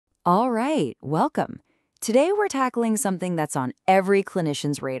All right, welcome. Today we're tackling something that's on every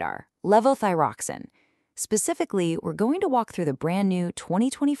clinician's radar, levothyroxine. Specifically, we're going to walk through the brand new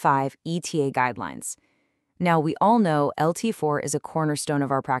 2025 ETA Guidelines. Now, we all know LT4 is a cornerstone of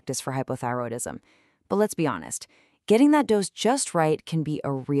our practice for hypothyroidism, but let's be honest, getting that dose just right can be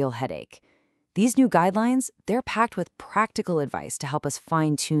a real headache. These new guidelines, they're packed with practical advice to help us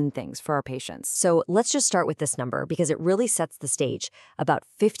fine-tune things for our patients. So let's just start with this number because it really sets the stage. About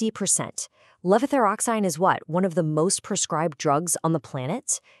 50%. Levothyroxine is what? One of the most prescribed drugs on the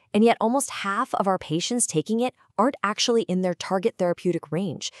planet? And yet almost half of our patients taking it aren't actually in their target therapeutic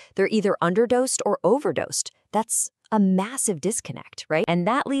range. They're either underdosed or overdosed. That's a massive disconnect, right? And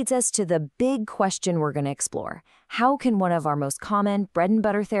that leads us to the big question we're going to explore. How can one of our most common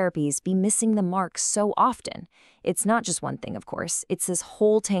bread-and-butter therapies be missing the mark so often? It's not just one thing, of course. It's this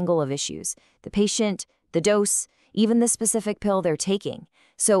whole tangle of issues. The patient, the dose, even the specific pill they're taking.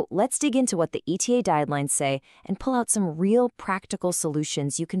 So let's dig into what the ETA guidelines say and pull out some real practical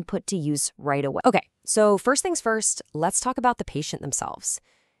solutions you can put to use right away. Okay, so first things first, let's talk about the patient themselves.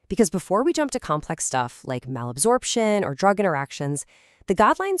 Because before we jump to complex stuff like malabsorption or drug interactions, the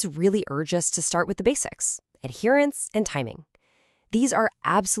guidelines really urge us to start with the basics: adherence and timing. These are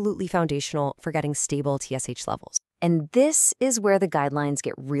absolutely foundational for getting stable TSH levels. And this is where the guidelines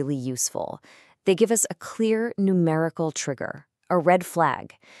get really useful. They give us a clear numerical trigger, a red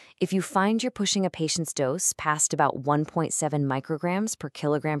flag. If you find you're pushing a patient's dose past about 1.7 micrograms per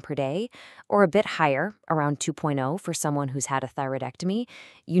kilogram per day, or a bit higher, around 2.0 for someone who's had a thyroidectomy,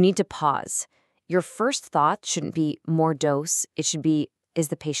 you need to pause. Your first thought shouldn't be more dose. It should be, is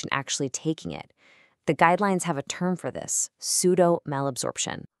the patient actually taking it? The guidelines have a term for this: pseudo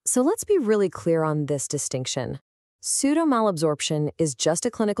malabsorption. So let's be really clear on this distinction. Pseudo malabsorption is just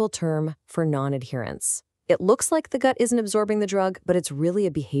a clinical term for non-adherence. It looks like the gut isn't absorbing the drug, but it's really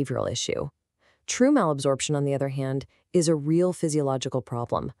a behavioral issue. True malabsorption, on the other hand, is a real physiological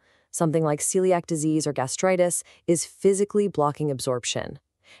problem. Something like celiac disease or gastritis is physically blocking absorption.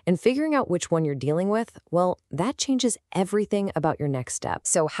 And figuring out which one you're dealing with, well, that changes everything about your next step.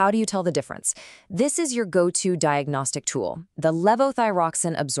 So how do you tell the difference? This is your go-to diagnostic tool, the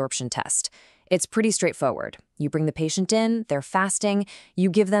levothyroxine absorption test. It's pretty straightforward. You bring the patient in, they're fasting, you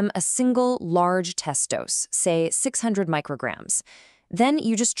give them a single large test dose, say 600 micrograms. Then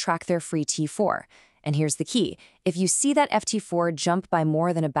you just track their free T4. And here's the key. If you see that FT4 jump by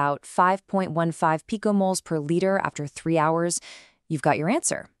more than about 5.15 picomoles per liter after 3 hours, you've got your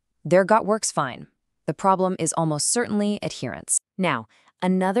answer. Their gut works fine. The problem is almost certainly adherence. Now,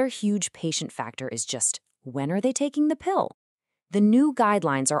 another huge patient factor is just, when are they taking the pill? The new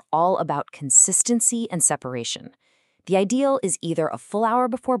guidelines are all about consistency and separation. The ideal is either a full hour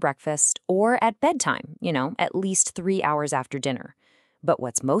before breakfast or at bedtime, at least 3 hours after dinner. But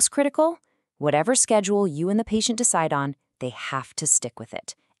what's most critical? Whatever schedule you and the patient decide on, they have to stick with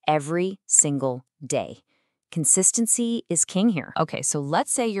it every single day. Consistency is king here. Okay, so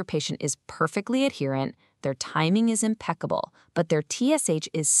let's say your patient is perfectly adherent, their timing is impeccable, but their TSH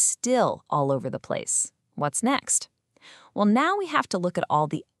is still all over the place. What's next? Well, now we have to look at all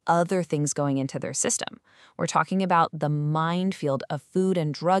the other things going into their system. We're talking about the minefield of food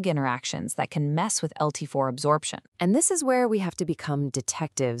and drug interactions that can mess with LT4 absorption. And this is where we have to become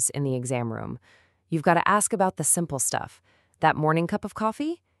detectives in the exam room. You've got to ask about the simple stuff. That morning cup of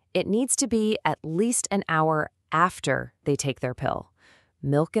coffee? It needs to be at least an hour after they take their pill.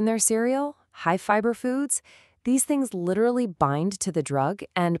 Milk in their cereal? High-fiber foods? These things literally bind to the drug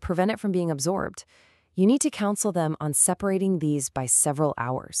and prevent it from being absorbed. You need to counsel them on separating these by several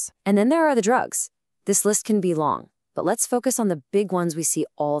hours. And then there are the drugs. This list can be long, but let's focus on the big ones we see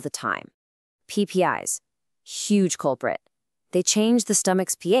all the time. PPIs, huge culprit. They change the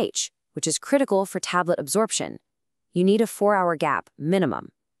stomach's pH, which is critical for tablet absorption. You need a 4-hour gap, minimum.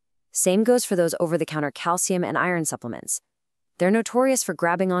 Same goes for those over-the-counter calcium and iron supplements. They're notorious for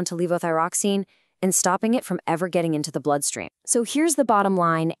grabbing onto levothyroxine and stopping it from ever getting into the bloodstream. So here's the bottom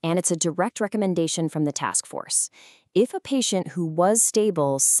line, and it's a direct recommendation from the task force. If a patient who was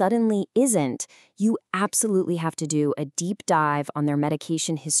stable suddenly isn't, you absolutely have to do a deep dive on their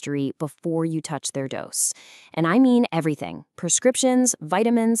medication history before you touch their dose. And I mean everything: prescriptions,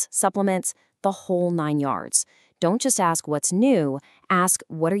 vitamins, supplements, the whole 9 yards. Don't just ask what's new, ask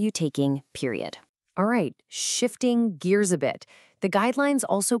what are you taking, period. All right, shifting gears a bit. The guidelines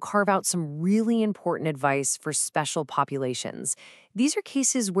also carve out some really important advice for special populations. These are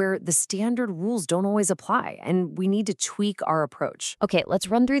cases where the standard rules don't always apply, and we need to tweak our approach. Okay, let's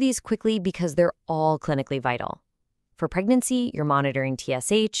run through these quickly because they're all clinically vital. For pregnancy, you're monitoring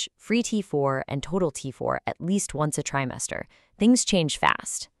TSH, free T4, and total T4 at least once a trimester. Things change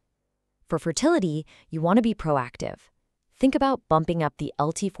fast. For fertility, you want to be proactive. Think about bumping up the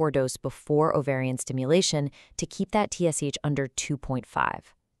LT4 dose before ovarian stimulation to keep that TSH under 2.5.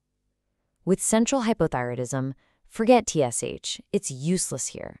 With central hypothyroidism, forget TSH. It's useless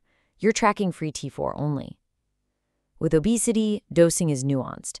here. You're tracking free T4 only. With obesity, dosing is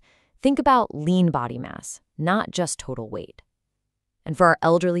nuanced. Think about lean body mass, not just total weight. And for our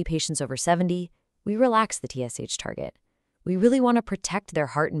elderly patients over 70, we relax the TSH target. We really want to protect their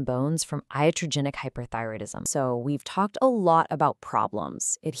heart and bones from iatrogenic hyperthyroidism. So we've talked a lot about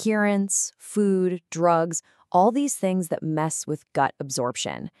problems, adherence, food, drugs, all these things that mess with gut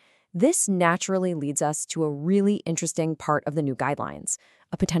absorption. This naturally leads us to a really interesting part of the new guidelines,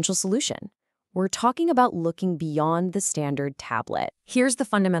 a potential solution. We're talking about looking beyond the standard tablet. Here's the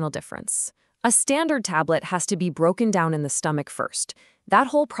fundamental difference. A standard tablet has to be broken down in the stomach first. That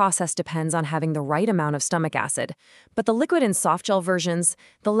whole process depends on having the right amount of stomach acid. But the liquid and soft gel versions,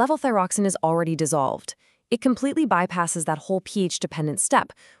 the levothyroxine is already dissolved. It completely bypasses that whole pH-dependent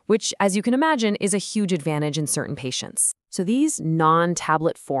step, which, as you can imagine, is a huge advantage in certain patients. So these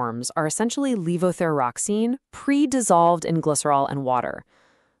non-tablet forms are essentially levothyroxine pre-dissolved in glycerol and water.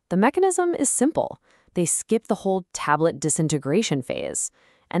 The mechanism is simple. They skip the whole tablet disintegration phase.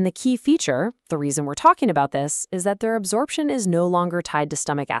 And the key feature, the reason we're talking about this, is that their absorption is no longer tied to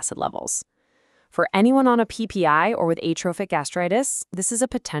stomach acid levels. For anyone on a PPI or with atrophic gastritis, this is a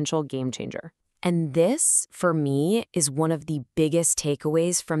potential game changer. And this, for me, is one of the biggest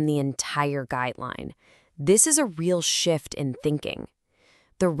takeaways from the entire guideline. This is a real shift in thinking.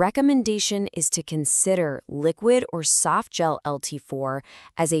 The recommendation is to consider liquid or soft gel LT4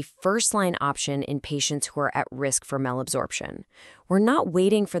 as a first-line option in patients who are at risk for malabsorption. We're not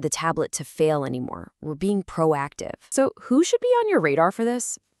waiting for the tablet to fail anymore. We're being proactive. So who should be on your radar for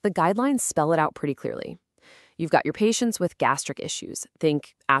this? The guidelines spell it out pretty clearly. You've got your patients with gastric issues.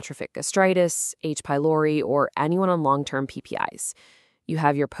 Think atrophic gastritis, H. pylori, or anyone on long-term PPIs. You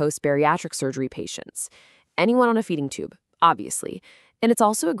have your post-bariatric surgery patients. Anyone on a feeding tube, obviously. And it's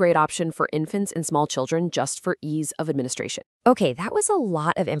also a great option for infants and small children just for ease of administration. Okay, that was a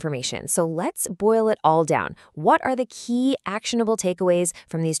lot of information, so let's boil it all down. What are the key actionable takeaways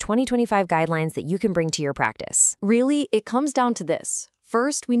from these 2025 guidelines that you can bring to your practice? Really, it comes down to this.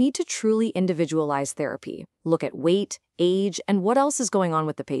 First, we need to truly individualize therapy. Look at weight, age, and what else is going on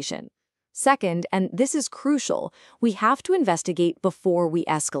with the patient. Second, and this is crucial, we have to investigate before we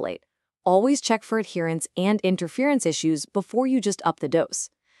escalate. Always check for adherence and interference issues before you just up the dose.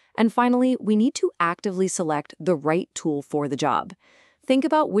 And finally, we need to actively select the right tool for the job. Think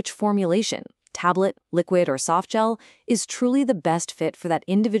about which formulation, tablet, liquid, or soft gel, is truly the best fit for that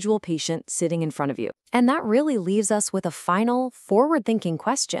individual patient sitting in front of you. And that really leaves us with a final, forward-thinking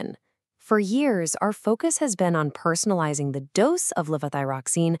question. For years, our focus has been on personalizing the dose of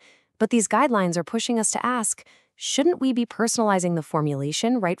levothyroxine, but these guidelines are pushing us to ask, shouldn't we be personalizing the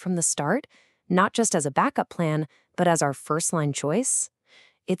formulation right from the start, not just as a backup plan, but as our first-line choice?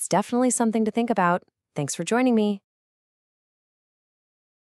 It's definitely something to think about. Thanks for joining me.